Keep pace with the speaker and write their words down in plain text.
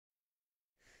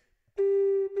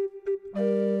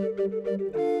Hi,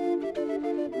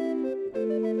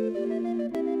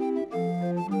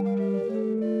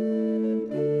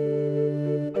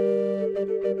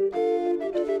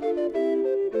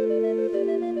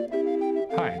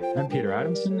 I'm Peter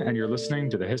Adamson, and you're listening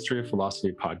to the History of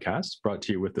Philosophy podcast, brought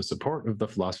to you with the support of the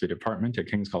Philosophy Department at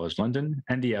King's College London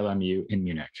and the LMU in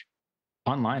Munich.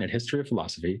 Online at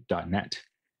historyofphilosophy.net.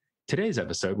 Today's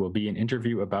episode will be an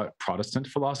interview about Protestant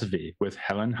philosophy with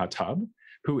Helen Hattab,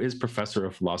 who is professor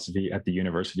of philosophy at the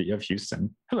University of Houston.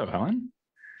 Hello, Helen.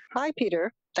 Hi,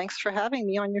 Peter. Thanks for having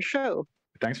me on your show.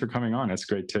 Thanks for coming on. It's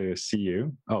great to see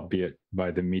you, albeit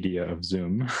by the media of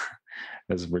Zoom,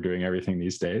 as we're doing everything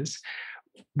these days.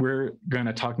 We're going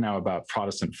to talk now about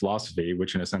Protestant philosophy,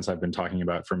 which in a sense I've been talking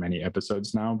about for many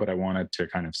episodes now, but I wanted to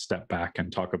kind of step back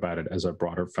and talk about it as a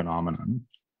broader phenomenon.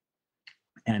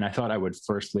 And I thought I would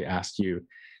firstly ask you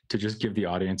to just give the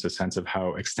audience a sense of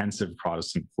how extensive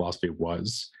Protestant philosophy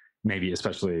was, maybe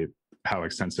especially how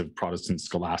extensive Protestant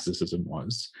scholasticism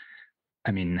was.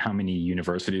 I mean, how many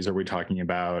universities are we talking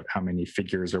about? How many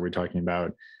figures are we talking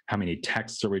about? How many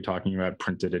texts are we talking about?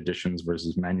 Printed editions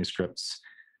versus manuscripts?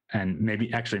 And maybe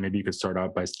you could start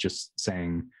out by just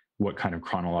saying what kind of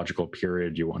chronological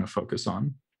period you want to focus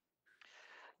on.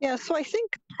 Yeah, so I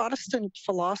think Protestant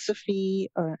philosophy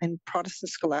and Protestant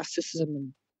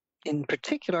scholasticism in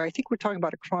particular, I think we're talking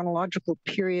about a chronological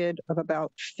period of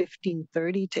about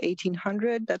 1530 to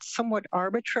 1800. That's somewhat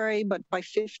arbitrary, but by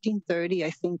 1530, I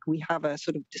think we have a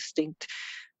sort of distinct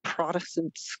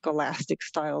Protestant scholastic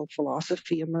style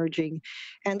philosophy emerging.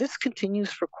 And this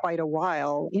continues for quite a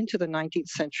while into the 19th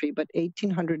century, but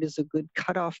 1800 is a good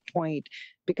cutoff point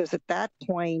because at that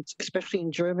point, especially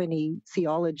in Germany,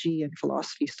 theology and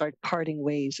philosophy start parting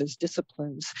ways as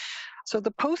disciplines. So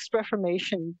the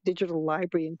post-Reformation digital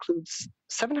library includes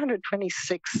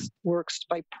 726 works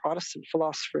by Protestant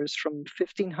philosophers from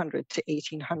 1500 to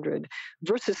 1800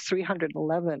 versus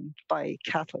 311 by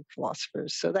Catholic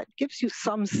philosophers. So that gives you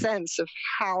some sense of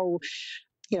how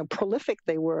prolific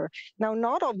they were. Now,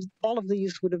 not all of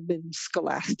these would have been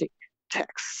scholastic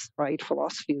texts, right?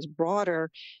 Philosophy is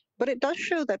broader, but it does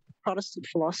show that Protestant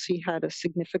philosophy had a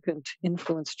significant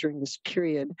influence during this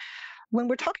period. When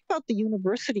we're talking about the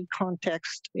university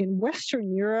context, in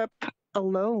Western Europe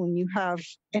alone, you have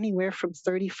anywhere from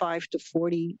 35 to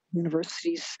 40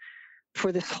 universities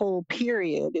for this whole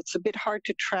period. It's a bit hard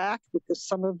to track because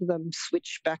some of them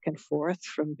switch back and forth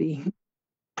from being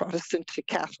Protestant to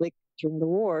Catholic during the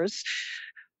wars.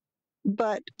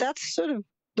 But that's sort of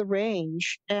the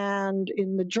range. And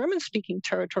in the German-speaking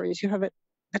territories, you have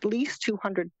at least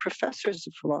 200 professors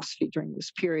of philosophy during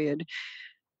this period.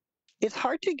 It's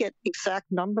hard to get exact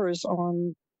numbers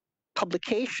on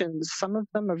publications. Some of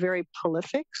them are very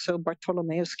prolific. So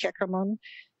Bartholomäus Keckermann,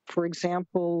 for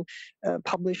example,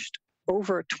 published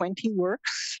over 20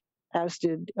 works, as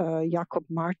did Jakob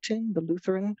Martin, the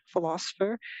Lutheran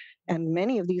philosopher. And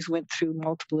many of these went through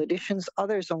multiple editions.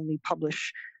 Others only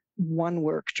publish one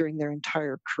work during their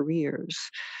entire careers.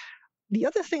 The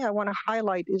other thing I want to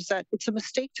highlight is that it's a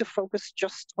mistake to focus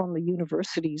just on the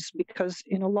universities because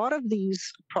in a lot of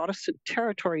these Protestant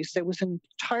territories, there was an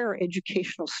entire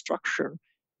educational structure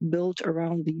built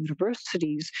around the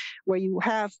universities where you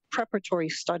have preparatory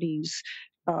studies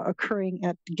occurring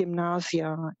at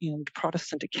gymnasia and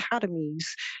Protestant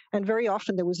academies. And very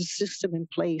often there was a system in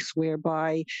place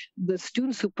whereby the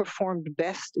students who performed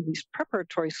best in these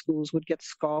preparatory schools would get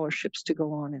scholarships to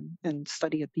go on and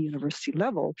study at the university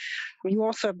level. You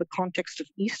also have the context of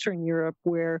Eastern Europe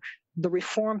where the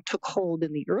reform took hold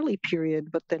in the early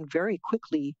period, but then very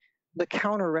quickly the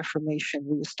Counter-Reformation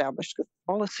reestablished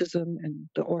Catholicism and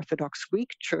the Orthodox Greek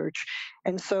Church.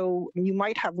 And so you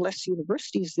might have less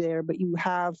universities there, but you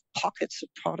have pockets of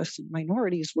Protestant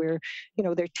minorities where,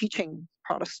 they're teaching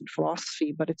Protestant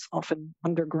philosophy, but it's often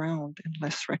underground and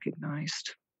less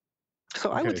recognized.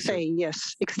 So I would say,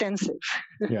 yes, extensive.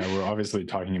 Yeah, we're obviously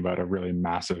talking about a really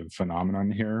massive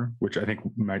phenomenon here, which I think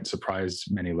might surprise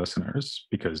many listeners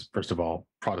because, first of all,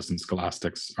 Protestant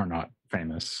scholastics are not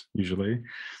famous usually.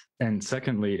 And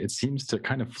secondly, it seems to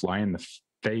kind of fly in the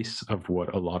face of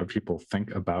what a lot of people think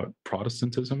about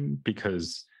Protestantism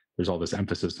because there's all this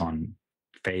emphasis on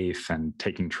faith and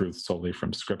taking truth solely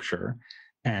from scripture.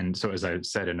 And so, as I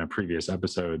said in a previous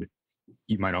episode,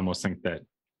 you might almost think that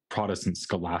Protestant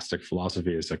scholastic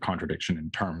philosophy is a contradiction in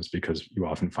terms because you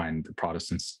often find the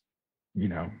Protestants,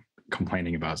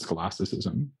 complaining about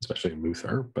scholasticism, especially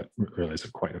Luther, but really it's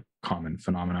quite a common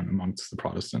phenomenon amongst the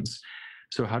Protestants.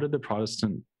 So how did the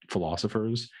Protestant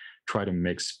philosophers try to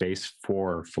make space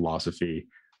for philosophy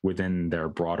within their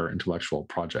broader intellectual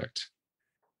project?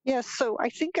 Yes, so I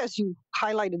think as you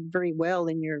highlighted very well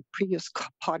in your previous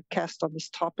podcast on this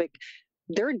topic,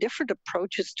 there are different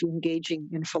approaches to engaging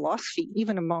in philosophy,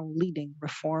 even among leading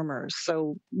reformers.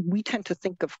 So we tend to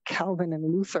think of Calvin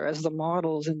and Luther as the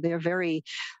models, and they're very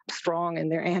strong in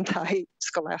their anti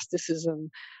scholasticism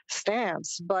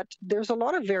stance. But there's a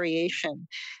lot of variation.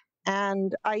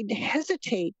 And I'd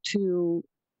hesitate to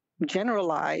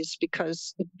generalize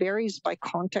because it varies by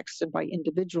context and by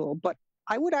individual. But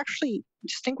I would actually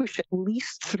distinguish at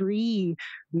least three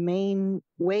main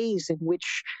ways in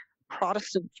which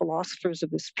Protestant philosophers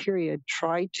of this period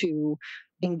try to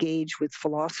engage with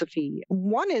philosophy.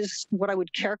 One is what I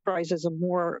would characterize as a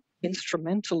more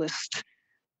instrumentalist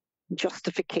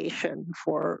justification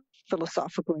for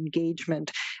philosophical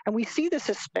engagement. And we see this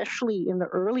especially in the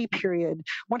early period.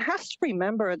 One has to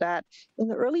remember that in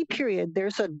the early period,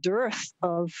 there's a dearth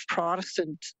of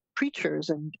Protestant preachers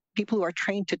and people who are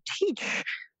trained to teach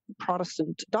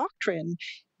Protestant doctrine.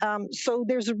 So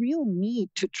there's a real need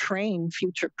to train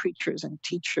future preachers and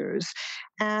teachers.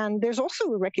 And there's also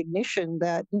a recognition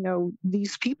that,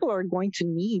 these people are going to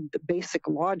need the basic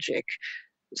logic.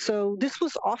 So this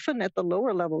was often at the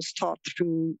lower levels taught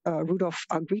through Rudolf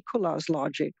Agricola's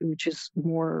logic, which is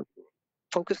more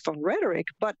focused on rhetoric,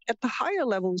 but at the higher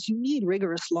levels, you need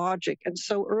rigorous logic. And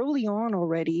so early on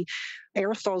already,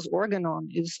 Aristotle's organon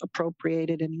is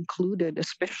appropriated and included,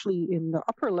 especially in the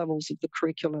upper levels of the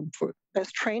curriculum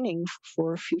as training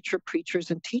for future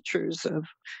preachers and teachers of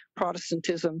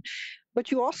Protestantism. But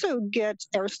you also get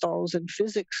Aristotle's and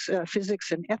physics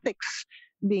and ethics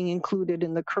being included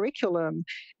in the curriculum.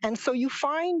 And so you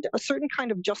find a certain kind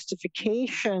of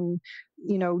justification,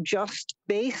 just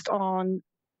based on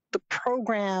the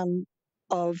program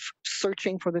of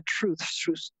searching for the truth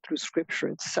through scripture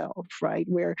itself, right?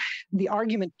 Where the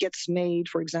argument gets made,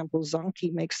 for example,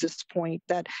 Zanchi makes this point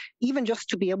that even just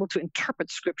to be able to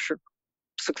interpret scripture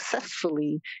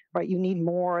successfully, right, you need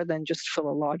more than just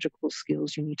philological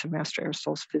skills. You need to master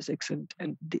Aristotle's physics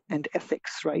and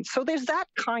ethics, right? So there's that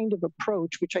kind of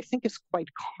approach, which I think is quite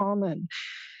common.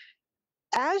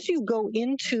 As you go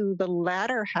into the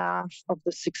latter half of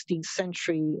the 16th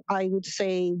century, I would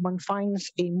say one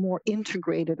finds a more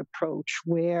integrated approach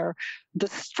where,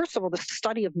 first of all, the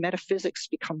study of metaphysics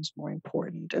becomes more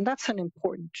important. And that's an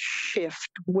important shift.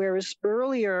 Whereas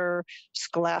earlier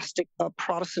scholastic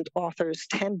Protestant authors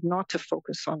tend not to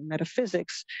focus on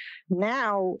metaphysics,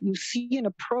 now you see an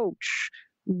approach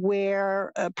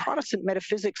where Protestant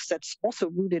metaphysics that's also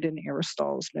rooted in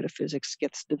Aristotle's metaphysics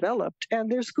gets developed.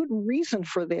 And there's good reason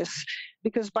for this,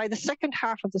 because by the second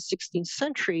half of the 16th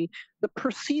century, the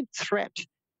perceived threat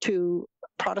to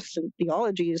Protestant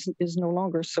theology is no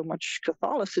longer so much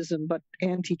Catholicism, but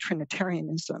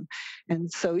anti-Trinitarianism.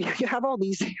 And so you have all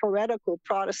these heretical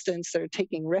Protestants that are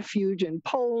taking refuge in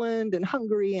Poland and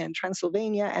Hungary and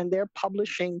Transylvania, and they're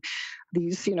publishing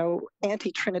these,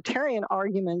 anti-Trinitarian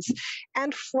arguments.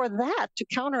 And for that, to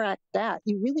counteract that,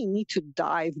 you really need to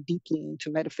dive deeply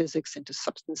into metaphysics, into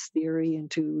substance theory,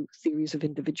 into theories of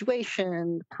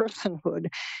individuation, personhood.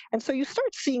 And so you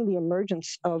start seeing the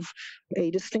emergence of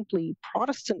a distinctly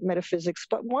Protestant metaphysics,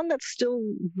 but one that's still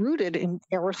rooted in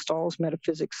Aristotle's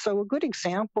metaphysics. So a good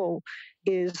example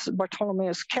is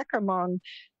Bartholomeus Keckermann,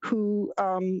 who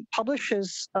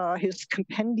publishes his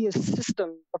compendious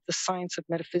system of the science of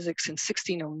metaphysics in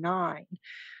 1609.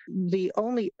 The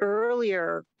only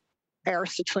earlier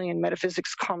Aristotelian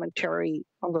metaphysics commentary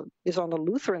is on the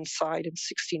Lutheran side in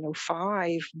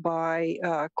 1605 by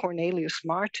Cornelius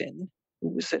Martin,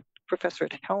 who was a professor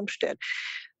at Helmstedt.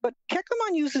 But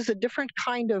Keckermann uses a different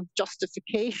kind of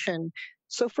justification.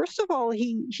 So first of all,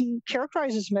 he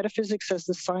characterizes metaphysics as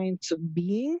the science of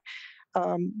being,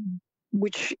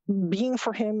 which being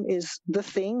for him is the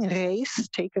thing, res,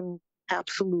 taken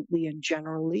absolutely and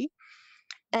generally.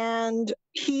 And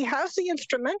he has the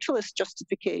instrumentalist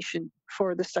justification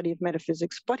for the study of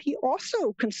metaphysics, but he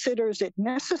also considers it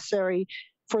necessary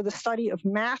for the study of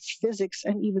math, physics,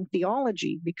 and even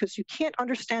theology, because you can't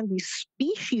understand these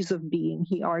species of being,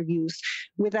 he argues,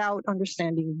 without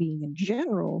understanding being in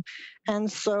general. And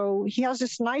so he has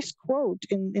this nice quote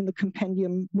in the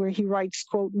compendium where he writes,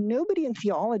 quote, "Nobody in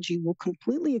theology will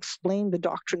completely explain the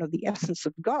doctrine of the essence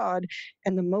of God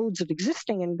and the modes of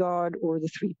existing in God or the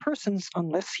three persons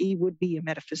unless he would be a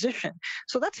metaphysician."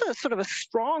 So that's a sort of a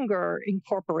stronger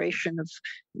incorporation of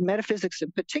metaphysics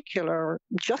in particular,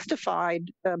 justified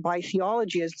by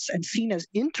theology and seen as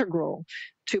integral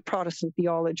to Protestant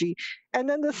theology. And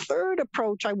then the third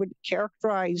approach I would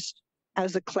characterize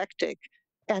as eclectic.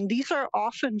 And these are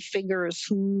often figures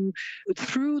who,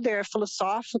 through their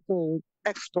philosophical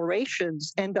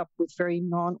explorations, end up with very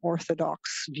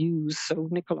non-orthodox views. So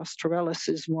Nicolas Torrellas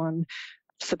is one.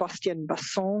 Sébastien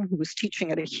Basson, who was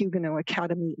teaching at a Huguenot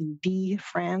academy in Die,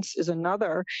 France, is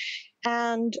another.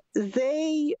 And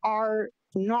they are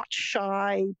not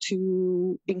shy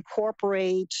to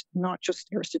incorporate not just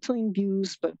Aristotelian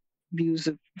views, but views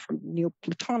from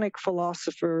Neoplatonic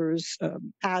philosophers,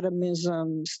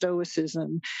 atomism,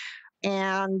 Stoicism.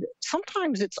 And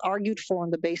sometimes it's argued for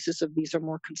on the basis of these are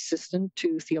more consistent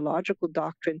to theological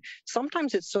doctrine.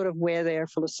 Sometimes it's sort of where their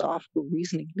philosophical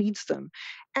reasoning leads them.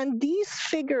 And these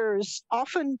figures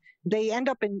often they end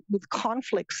up with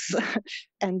conflicts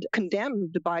and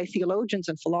condemned by theologians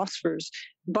and philosophers,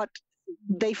 but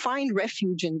they find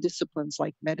refuge in disciplines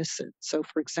like medicine. So,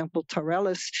 for example,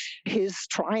 Torrellas, his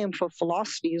triumph of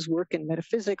philosophy, his work in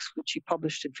metaphysics, which he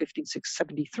published in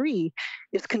 1573,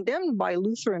 is condemned by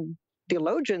Lutheran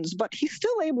theologians, but he's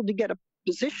still able to get a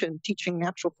position teaching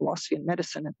natural philosophy and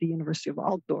medicine at the University of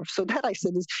Altdorf. So that, I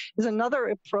said, is another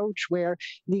approach where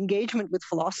the engagement with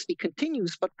philosophy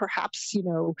continues, but perhaps,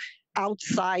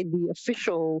 outside the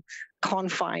official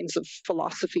confines of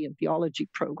philosophy and theology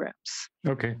programs.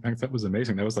 Okay, thanks. That was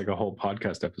amazing. That was like a whole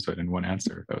podcast episode in one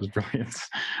answer. That was brilliant.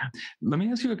 Let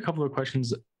me ask you a couple of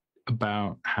questions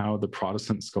about how the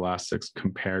Protestant scholastics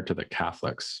compare to the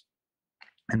Catholics.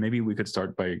 And maybe we could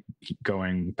start by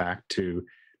going back to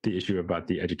the issue about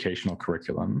the educational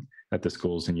curriculum at the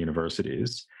schools and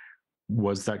universities.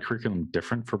 Was that curriculum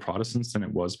different for Protestants than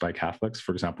it was by Catholics?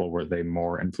 For example, were they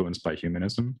more influenced by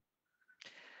humanism?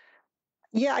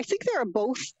 Yeah, I think there are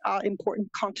both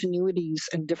important continuities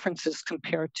and differences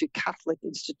compared to Catholic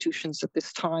institutions at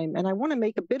this time. And I want to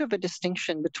make a bit of a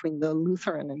distinction between the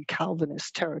Lutheran and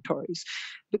Calvinist territories,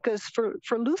 because for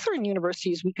Lutheran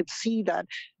universities, we could see that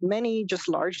many just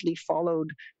largely followed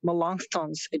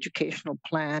Melanchthon's educational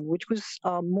plan, which was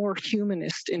more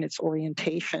humanist in its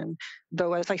orientation,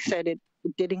 though, as I said, it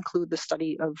did include the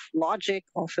study of logic,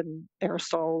 often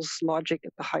Aristotle's logic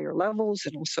at the higher levels,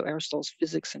 and also Aristotle's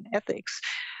physics and ethics.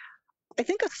 I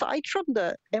think aside from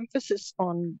the emphasis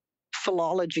on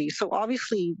philology, so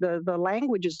obviously the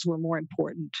languages were more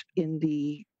important in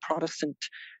the Protestant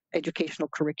educational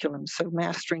curriculum. So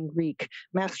mastering Greek,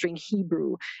 mastering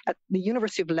Hebrew. At the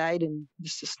University of Leiden,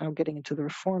 this is now getting into the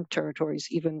Reformed territories,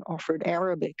 even offered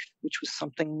Arabic, which was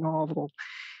something novel.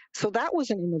 So that was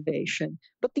an innovation.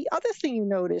 But the other thing you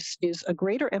notice is a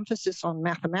greater emphasis on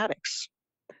mathematics.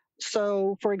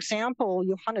 So, for example,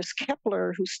 Johannes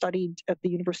Kepler, who studied at the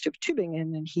University of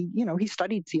Tübingen, and he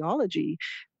studied theology,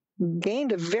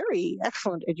 gained a very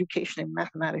excellent education in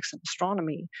mathematics and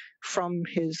astronomy from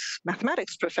his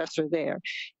mathematics professor there.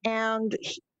 And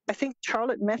I think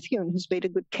Charlotte Methuen has made a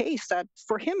good case that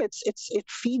for him it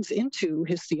feeds into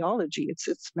his theology.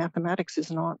 It's mathematics is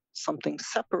not something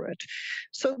separate.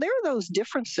 So there are those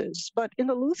differences, but in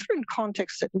the Lutheran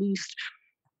context, at least,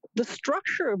 the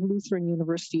structure of Lutheran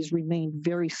universities remained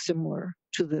very similar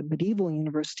to the medieval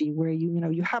university, where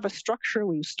you have a structure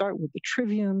where you start with the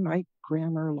trivium, right?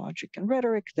 Grammar, logic, and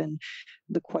rhetoric, then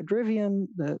the quadrivium,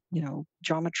 the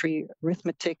geometry,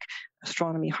 arithmetic,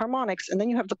 astronomy, harmonics, and then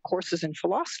you have the courses in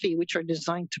philosophy, which are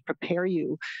designed to prepare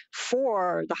you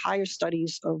for the higher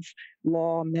studies of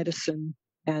law, medicine,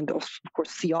 and of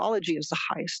course theology is the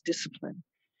highest discipline.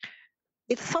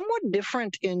 It's somewhat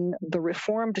different in the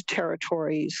Reformed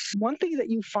territories. One thing that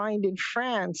you find in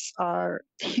France are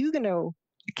Huguenot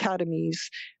academies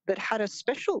that had a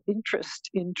special interest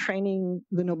in training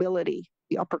the nobility,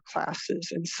 the upper classes.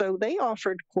 And so they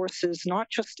offered courses not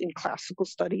just in classical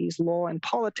studies, law, and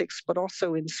politics, but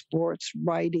also in sports,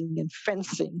 riding, and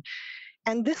fencing.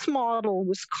 And this model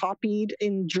was copied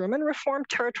in German Reformed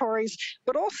territories,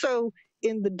 but also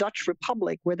in the Dutch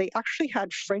Republic, where they actually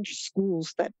had French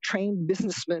schools that trained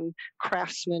businessmen,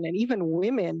 craftsmen, and even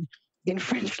women in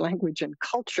French language and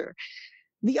culture.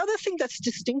 The other thing that's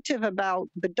distinctive about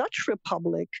the Dutch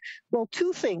Republic, well,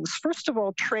 two things. First of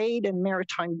all, trade and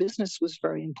maritime business was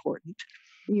very important.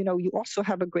 You also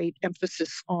have a great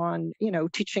emphasis on,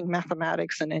 teaching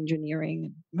mathematics and engineering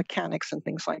and mechanics and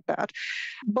things like that.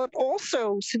 But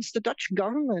also, since the Dutch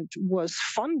government was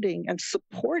funding and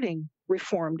supporting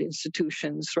Reformed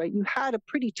institutions, right, you had a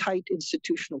pretty tight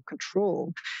institutional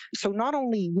control. So not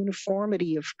only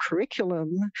uniformity of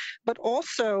curriculum, but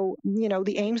also,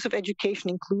 the aims of education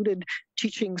included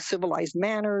teaching civilized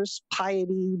manners,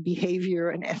 piety,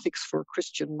 behavior, and ethics for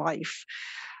Christian life.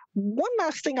 One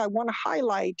last thing I want to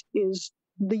highlight is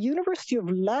the University of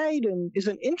Leiden is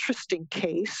an interesting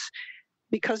case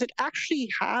because it actually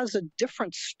has a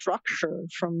different structure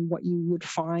from what you would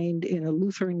find in a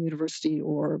Lutheran university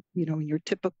or, in your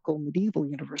typical medieval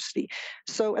university.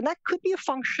 So, and that could be a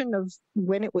function of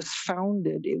when it was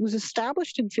founded. It was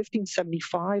established in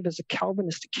 1575 as a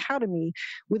Calvinist academy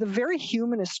with a very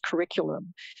humanist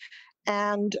curriculum.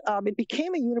 And it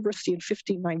became a university in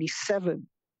 1597.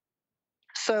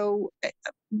 So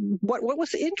what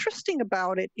was interesting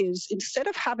about it is instead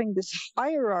of having this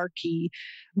hierarchy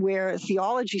where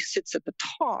theology sits at the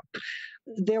top,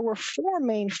 there were four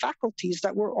main faculties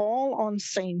that were all on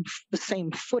the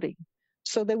same footing.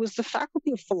 So there was the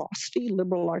faculty of philosophy,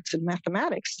 liberal arts, and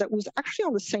mathematics that was actually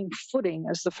on the same footing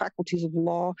as the faculties of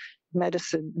law,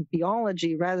 medicine, and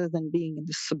theology, rather than being in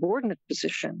this subordinate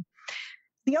position.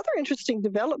 The other interesting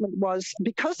development was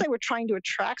because they were trying to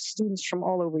attract students from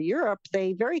all over Europe,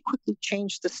 they very quickly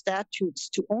changed the statutes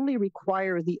to only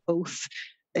require the oath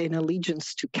in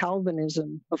allegiance to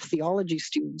Calvinism of theology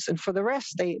students. And for the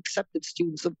rest, they accepted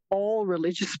students of all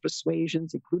religious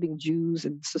persuasions, including Jews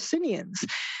and Socinians.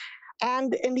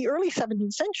 And in the early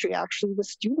 17th century, actually, the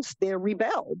students there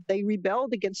rebelled. They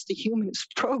rebelled against the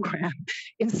humanist program,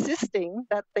 insisting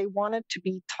that they wanted to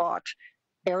be taught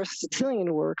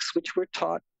Aristotelian works, which were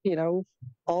taught,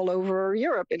 all over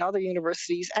Europe in other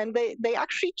universities. And they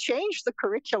actually changed the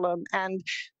curriculum and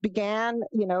began,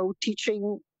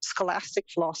 teaching scholastic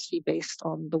philosophy based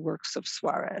on the works of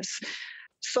Suarez.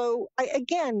 So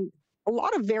again, a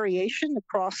lot of variation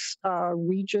across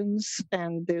regions,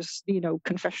 and there's,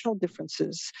 confessional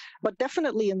differences. But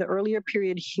definitely in the earlier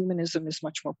period, humanism is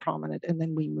much more prominent, and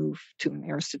then we move to an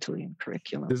Aristotelian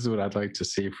curriculum. This is what I'd like to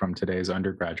see from today's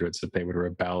undergraduates, that they would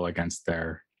rebel against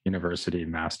their university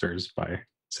masters by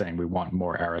saying we want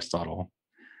more Aristotle.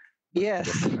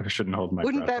 Yes. I shouldn't hold my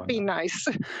Wouldn't breath that be that. nice?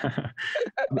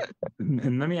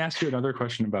 And let me ask you another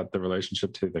question about the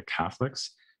relationship to the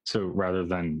Catholics. So rather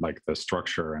than like the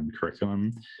structure and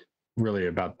curriculum, really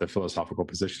about the philosophical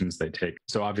positions they take.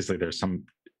 So obviously there's some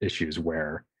issues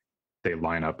where they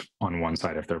line up on one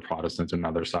side if they're Protestant,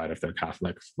 another side if they're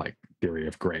Catholic, like theory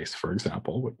of grace, for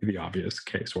example, would be the obvious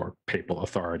case, or papal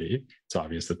authority. It's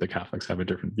obvious that the Catholics have a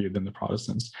different view than the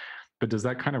Protestants. But does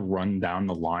that kind of run down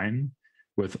the line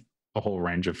with a whole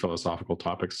range of philosophical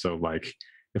topics? So like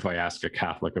if I ask a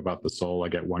Catholic about the soul, I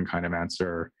get one kind of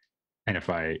answer. And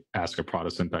if I ask a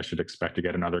Protestant, I should expect to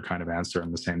get another kind of answer,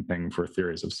 and the same thing for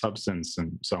theories of substance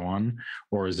and so on?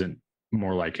 Or is it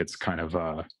more like it's kind of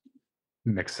a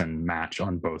mix and match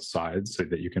on both sides, so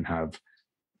that you can have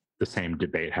the same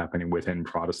debate happening within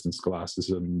Protestant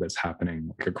scholasticism that's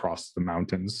happening across the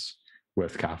mountains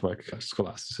with Catholic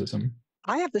scholasticism?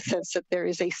 I have the sense that there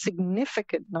is a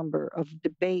significant number of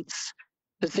debates,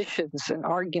 positions, and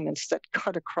arguments that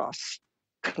cut across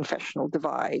confessional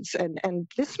divides. And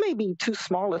this may be too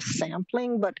small a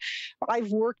sampling, but I've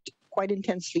worked quite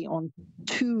intensely on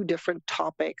two different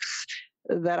topics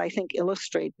that I think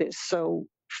illustrate this. So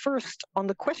first, on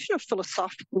the question of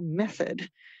philosophical method,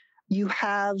 you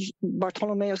have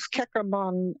Bartholomeus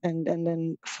Keckerman and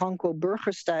then Franco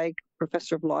Burgersteig,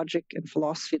 professor of logic and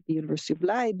philosophy at the University of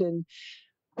Leiden,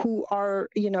 who are,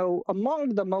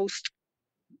 among the most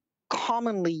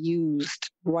commonly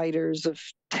used writers of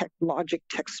logic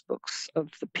textbooks of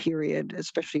the period,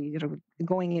 especially,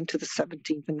 going into the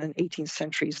 17th and then 18th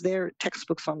centuries. Their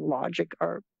textbooks on logic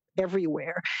are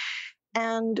everywhere.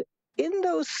 And in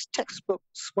those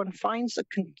textbooks, one finds a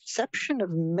conception of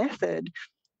method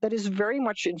that is very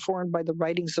much informed by the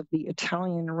writings of the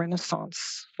Italian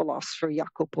Renaissance philosopher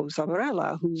Jacopo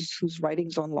Zabarella, whose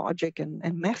writings on logic and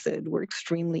method were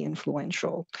extremely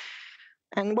influential.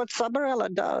 And what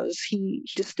Zabarella does, he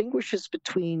distinguishes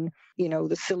between,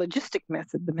 the syllogistic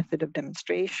method, the method of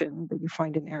demonstration that you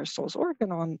find in Aristotle's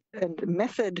Organon, and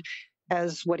method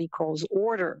as what he calls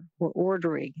order or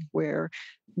ordering, where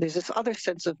there's this other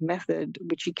sense of method,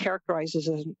 which he characterizes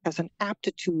as an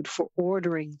aptitude for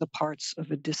ordering the parts of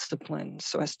a discipline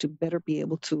so as to better be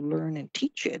able to learn and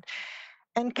teach it.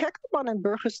 And Keckerman and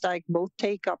Burgersteig both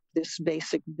take up this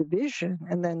basic division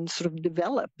and then sort of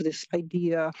develop this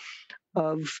idea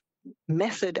of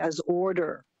method as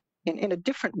order in a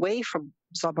different way from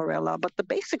Zabarella, but the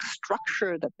basic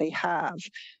structure that they have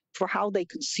for how they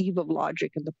conceive of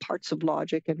logic and the parts of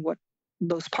logic and what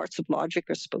those parts of logic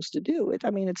are supposed to do.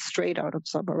 It's straight out of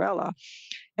Zabarella.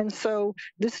 And so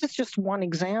this is just one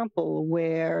example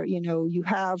where, you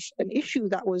have an issue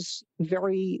that was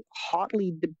very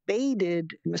hotly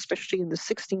debated, especially in the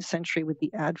 16th century with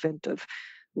the advent of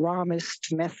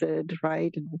Ramist method,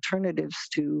 right, and alternatives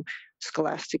to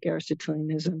scholastic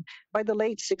Aristotelianism. By the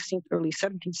late 16th, early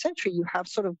 17th century, you have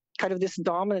sort of kind of this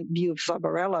dominant view of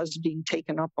Zabarella's being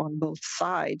taken up on both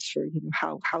sides for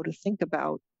how to think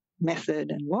about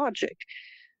method and logic.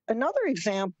 Another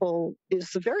example is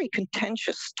the very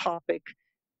contentious topic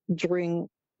during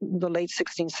the late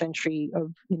 16th century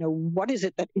of, what is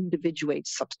it that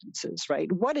individuates substances,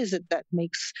 right? What is it that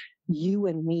makes you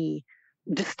and me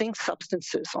distinct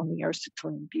substances on the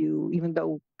Aristotelian view, even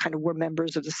though kind of we're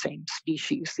members of the same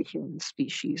species, the human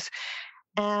species?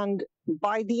 And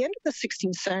by the end of the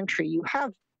 16th century, you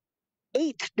have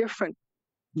 8 different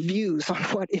views on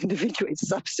what individuates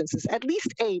substances, at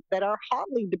least 8 that are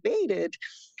hotly debated,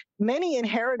 many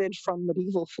inherited from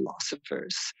medieval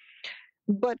philosophers.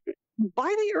 But by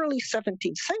the early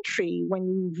 17th century, when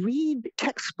you read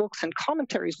textbooks and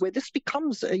commentaries where this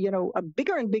becomes, a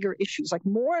bigger and bigger issue, like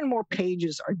more and more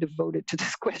pages are devoted to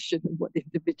this question of what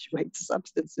individuates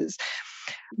substances,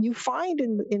 you find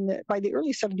by the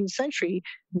early 17th century,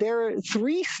 there are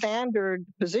 3 standard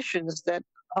positions that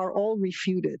are all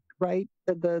refuted, right?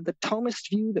 The Thomist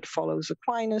view that follows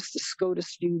Aquinas, the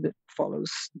Scotist view that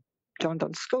follows John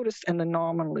Duns Scotus, and the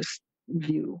nominalist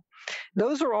view.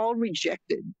 Those are all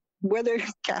rejected. Whether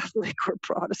Catholic or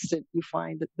Protestant, you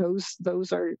find that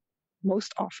those are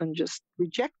most often just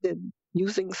rejected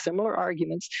using similar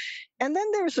arguments. And then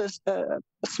there's a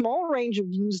small range of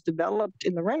views developed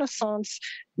in the Renaissance.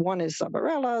 One is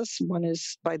Zabarella's, one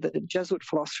is by the Jesuit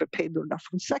philosopher Pedro da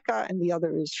Fonseca, and the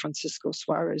other is Francisco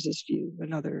Suarez's view,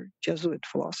 another Jesuit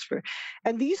philosopher.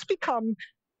 And these become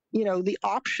the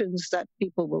options that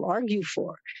people will argue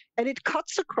for. And it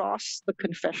cuts across the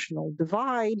confessional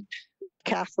divide,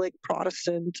 Catholic,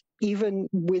 Protestant, even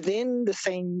within the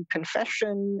same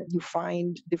confession, you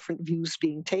find different views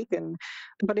being taken,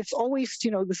 but it's always,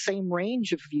 the same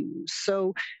range of views.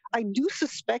 So I do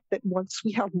suspect that once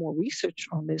we have more research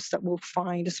on this, that we'll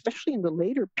find, especially in the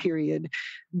later period,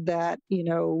 that,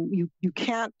 you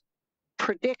can't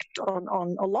predict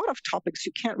on a lot of topics,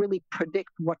 you can't really predict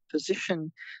what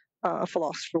position a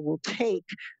philosopher will take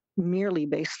merely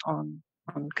based on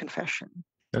confession.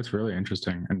 That's really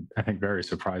interesting, and I think very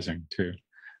surprising too.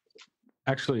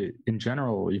 Actually, in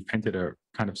general, you've painted a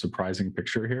kind of surprising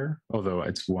picture here, although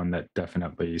it's one that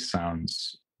definitely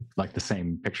sounds like the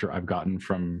same picture I've gotten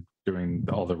from doing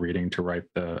all the reading to write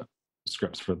the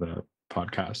scripts for the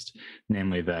podcast,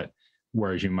 namely that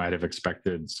whereas you might have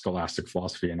expected scholastic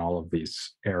philosophy in all of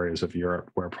these areas of Europe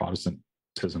where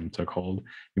Protestantism took hold,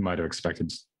 you might have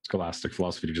expected scholastic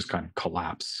philosophy to just kind of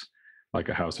collapse like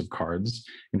a house of cards.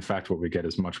 In fact, what we get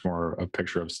is much more a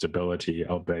picture of stability,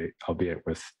 albeit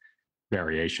with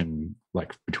variation,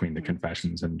 like between the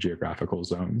confessions and geographical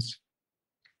zones.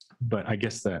 But I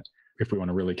guess that if we want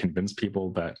to really convince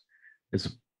people that it's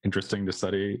interesting to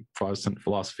study Protestant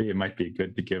philosophy, it might be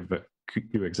good to give a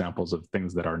few examples of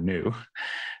things that are new.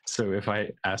 So if I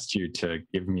asked you to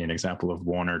give me an example of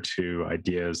 1 or 2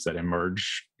 ideas that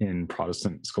emerge in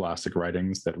Protestant scholastic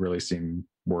writings that really seem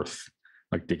worth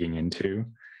like digging into,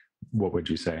 what would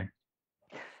you say?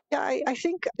 Yeah, I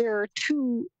think there are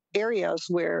 2 areas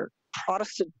where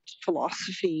Protestant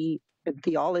philosophy and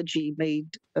theology made,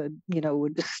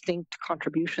 distinct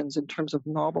contributions in terms of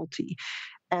novelty.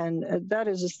 And that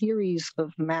is the theories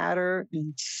of matter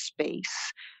and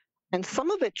space. And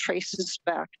some of it traces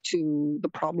back to the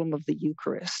problem of the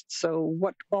Eucharist. So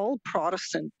what all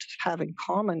Protestants have in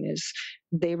common is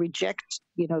they reject,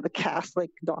 the Catholic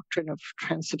doctrine of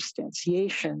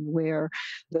transubstantiation, where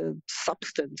the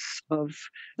substance of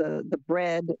the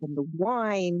bread and the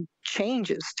wine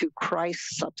changes to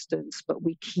Christ's substance, but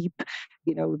we keep,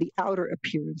 the outer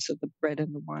appearance of the bread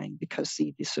and the wine because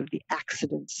the sort of the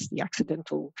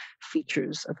accidental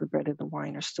features of the bread and the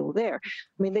wine are still there.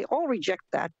 I mean, they all reject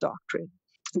that doctrine.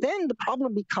 Then the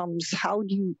problem becomes, how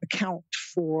do you account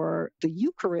for the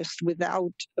Eucharist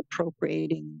without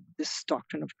appropriating this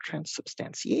doctrine of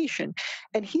transubstantiation?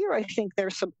 And here I think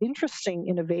there's some interesting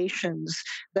innovations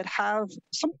that have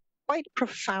some quite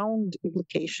profound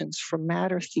implications for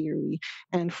matter theory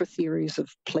and for theories of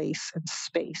place and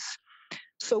space.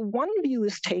 So one view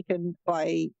is taken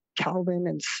by Calvin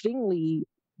and Zwingli,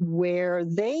 where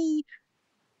they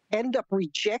end up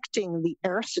rejecting the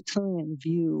Aristotelian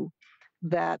view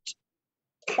that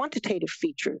quantitative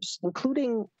features,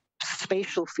 including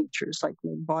spatial features like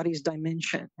the body's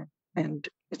dimension and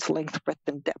its length, breadth,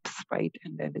 and depth, right,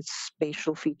 and then its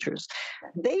spatial features,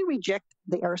 they reject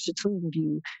the Aristotelian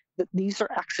view that these are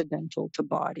accidental to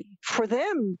body. For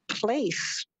them,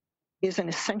 place is an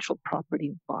essential property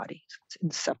of body. It's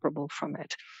inseparable from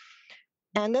it.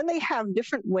 And then they have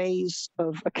different ways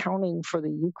of accounting for the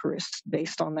Eucharist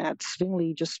based on that.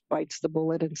 Zwingli just bites the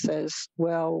bullet and says,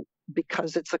 well,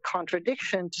 because it's a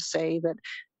contradiction to say that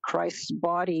Christ's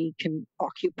body can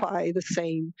occupy the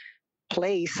same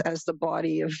place as the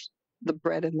body of the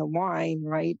bread and the wine,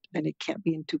 right? And it can't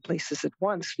be in two places at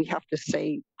once. We have to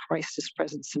say Christ is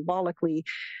present symbolically.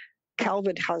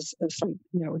 Calvin has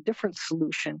a different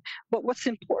solution. But what's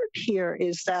important here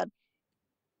is that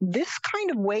this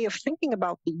kind of way of thinking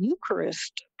about the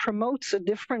Eucharist promotes a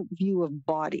different view of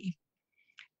body.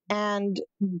 And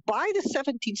by the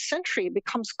 17th century, it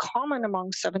becomes common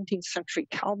among 17th century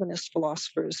Calvinist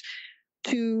philosophers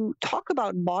to talk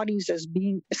about bodies as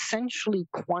being essentially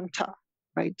quanta,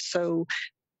 right? So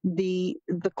the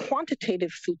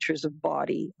quantitative features of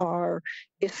body are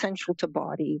essential to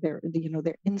body. They're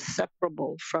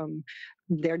inseparable from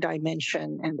their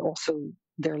dimension and also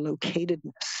their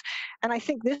locatedness. And I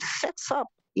think this sets up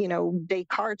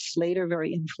Descartes' later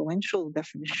very influential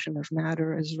definition of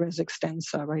matter as res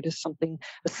extensa, right, as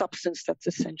a substance that's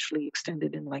essentially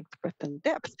extended in length, breadth, and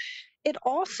depth. It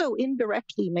also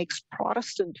indirectly makes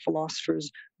Protestant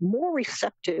philosophers more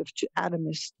receptive to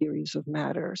atomist theories of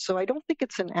matter. So I don't think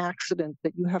it's an accident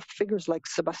that you have figures like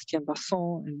Sébastien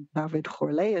Basson and David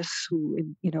Jorleus, who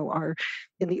are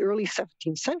in the early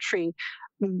 17th century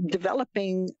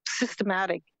developing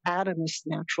systematic atomist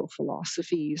natural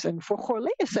philosophies. And for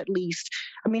Jorleus, at least,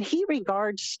 he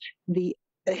regards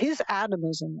his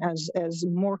atomism as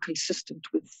more consistent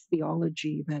with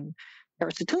theology than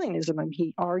Aristotelianism.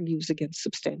 He argues against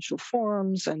substantial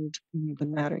forms and the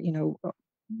matter,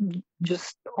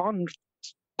 just on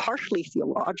partially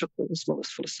theological as well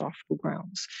as philosophical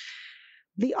grounds.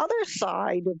 The other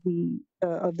side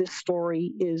of this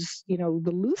story is,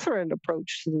 the Lutheran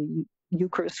approach to the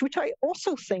Eucharist, which I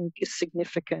also think is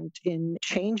significant in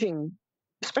changing,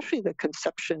 especially the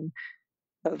conception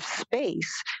of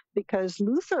space, because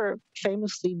Luther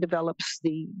famously develops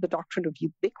the doctrine of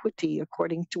ubiquity,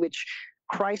 according to which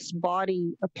Christ's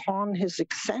body, upon his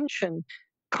ascension,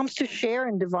 comes to share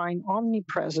in divine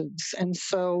omnipresence. And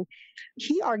so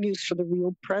he argues for the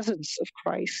real presence of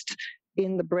Christ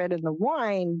in the bread and the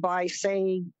wine by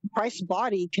saying Christ's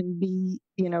body can be,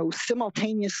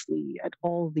 simultaneously at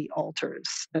all the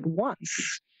altars at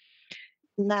once.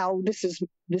 Now, this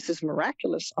is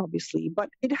miraculous, obviously, but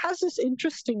it has this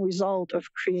interesting result of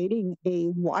creating a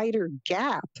wider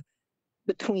gap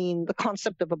between the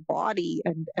concept of a body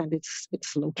and its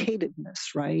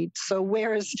locatedness, right? So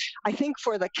whereas I think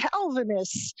for the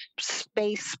Calvinists,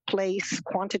 space, place,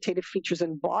 quantitative features,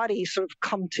 and body sort of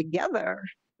come together,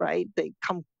 right? They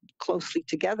come closely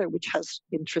together, which has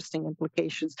interesting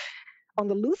implications. On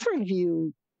the Lutheran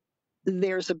view,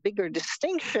 there's a bigger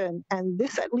distinction, and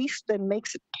this at least then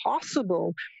makes it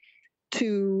possible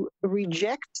to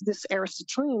reject this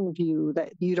Aristotelian view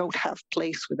that you don't have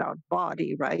place without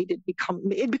body, right?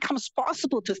 It becomes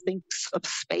possible to think of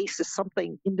space as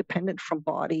something independent from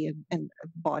body and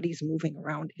bodies moving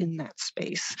around in that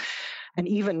space, and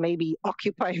even maybe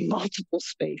occupying multiple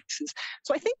spaces.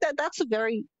 So I think that that's a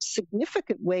very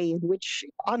significant way in which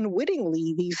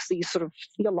unwittingly these sort of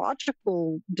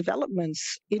theological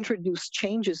developments introduce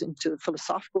changes into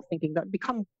philosophical thinking that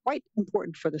become quite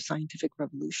important for the scientific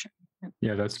revolution.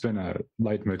 Yeah, that's been a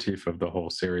leitmotif of the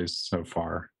whole series so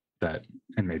far, that,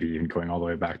 and maybe even going all the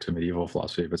way back to medieval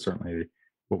philosophy, but certainly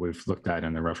what we've looked at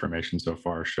in the Reformation so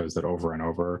far shows that over and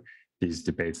over, these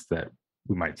debates that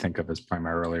we might think of as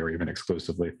primarily or even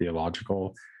exclusively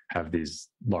theological have these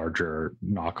larger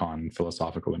knock-on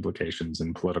philosophical implications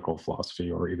in political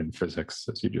philosophy or even physics,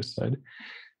 as you just said.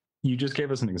 You just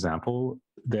gave us an example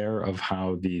there of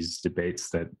how these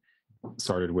debates that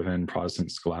started within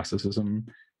Protestant scholasticism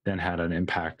then had an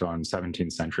impact on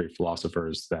 17th century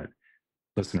philosophers that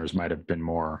listeners might have been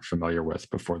more familiar with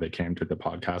before they came to the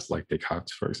podcast, like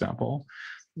Descartes, for example.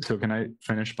 So can I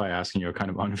finish by asking you a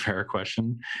kind of unfair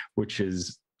question, which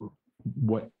is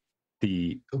what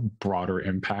the broader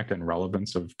impact and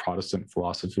relevance of Protestant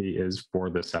philosophy is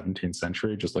for the 17th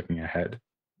century, just looking ahead?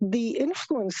 The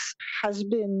influence has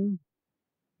been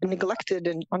neglected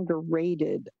and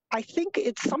underrated. I think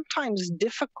it's sometimes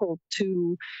difficult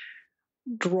to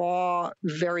draw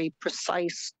very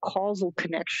precise causal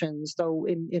connections, though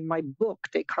in my book,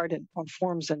 Descartes on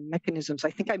Forms and Mechanisms,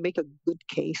 I think I make a good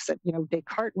case that,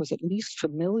 Descartes was at least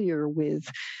familiar with,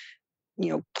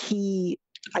 key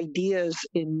ideas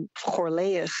in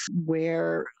Jorleus,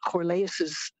 where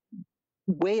Jorleus's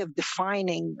way of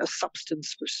defining a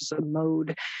substance versus a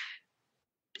mode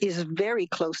is very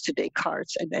close to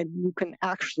Descartes. And you can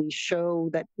actually show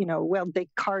that,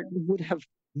 Descartes would have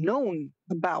known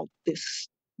about this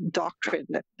doctrine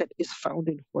that is found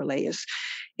in Horlaeus.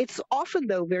 It's often,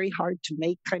 though, very hard to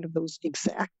make kind of those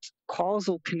exact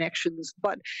causal connections.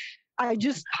 But I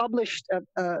just published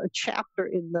a chapter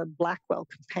in the Blackwell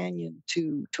Companion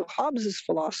to Hobbes's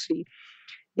philosophy,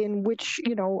 in which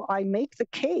I make the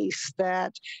case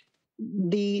that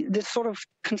this sort of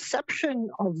conception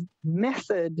of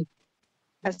method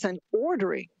as an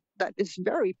ordering that is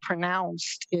very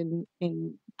pronounced in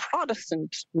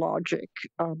Protestant logic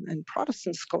and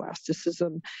Protestant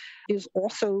scholasticism is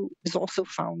also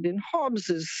found in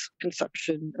Hobbes's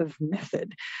conception of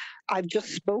method. I've just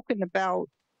spoken about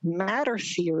matter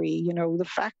theory, the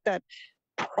fact that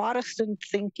Protestant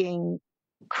thinking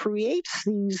creates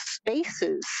these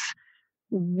spaces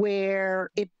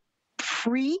where it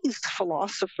frees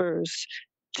philosophers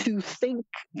to think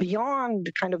beyond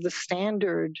kind of the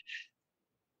standard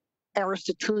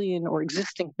Aristotelian or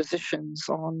existing positions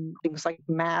on things like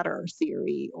matter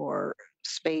theory or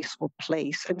space or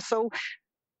place. And so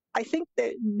I think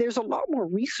that there's a lot more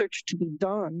research to be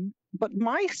done, but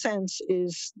my sense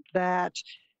is that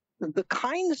the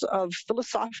kinds of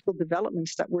philosophical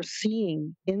developments that we're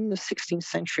seeing in the 16th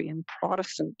century in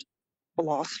Protestant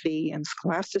philosophy and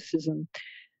scholasticism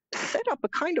set up a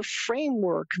kind of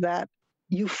framework that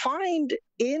you find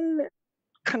in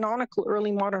canonical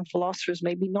early modern philosophers,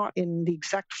 maybe not in the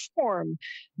exact form,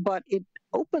 but it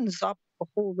opens up a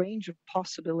whole range of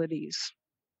possibilities.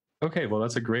 Okay, well,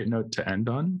 that's a great note to end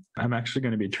on. I'm actually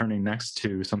going to be turning next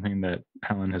to something that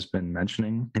Helen has been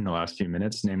mentioning in the last few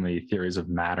minutes, namely theories of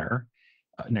matter.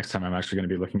 Next time, I'm actually going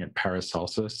to be looking at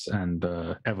Paracelsus and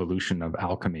the evolution of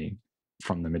alchemy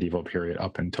from the medieval period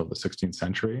up until the 16th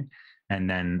century. And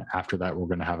then after that, we're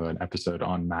going to have an episode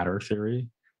on matter theory,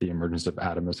 the emergence of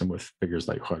atomism with figures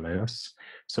like Horlaeus.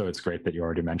 So it's great that you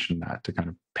already mentioned that to kind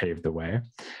of pave the way.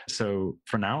 So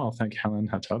for now, I'll thank Helen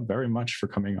Hattab very much for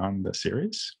coming on the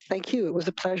series. Thank you. It was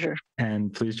a pleasure.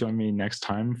 And please join me next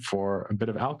time for a bit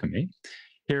of alchemy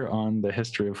here on the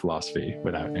History of Philosophy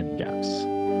Without Any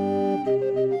Gaps.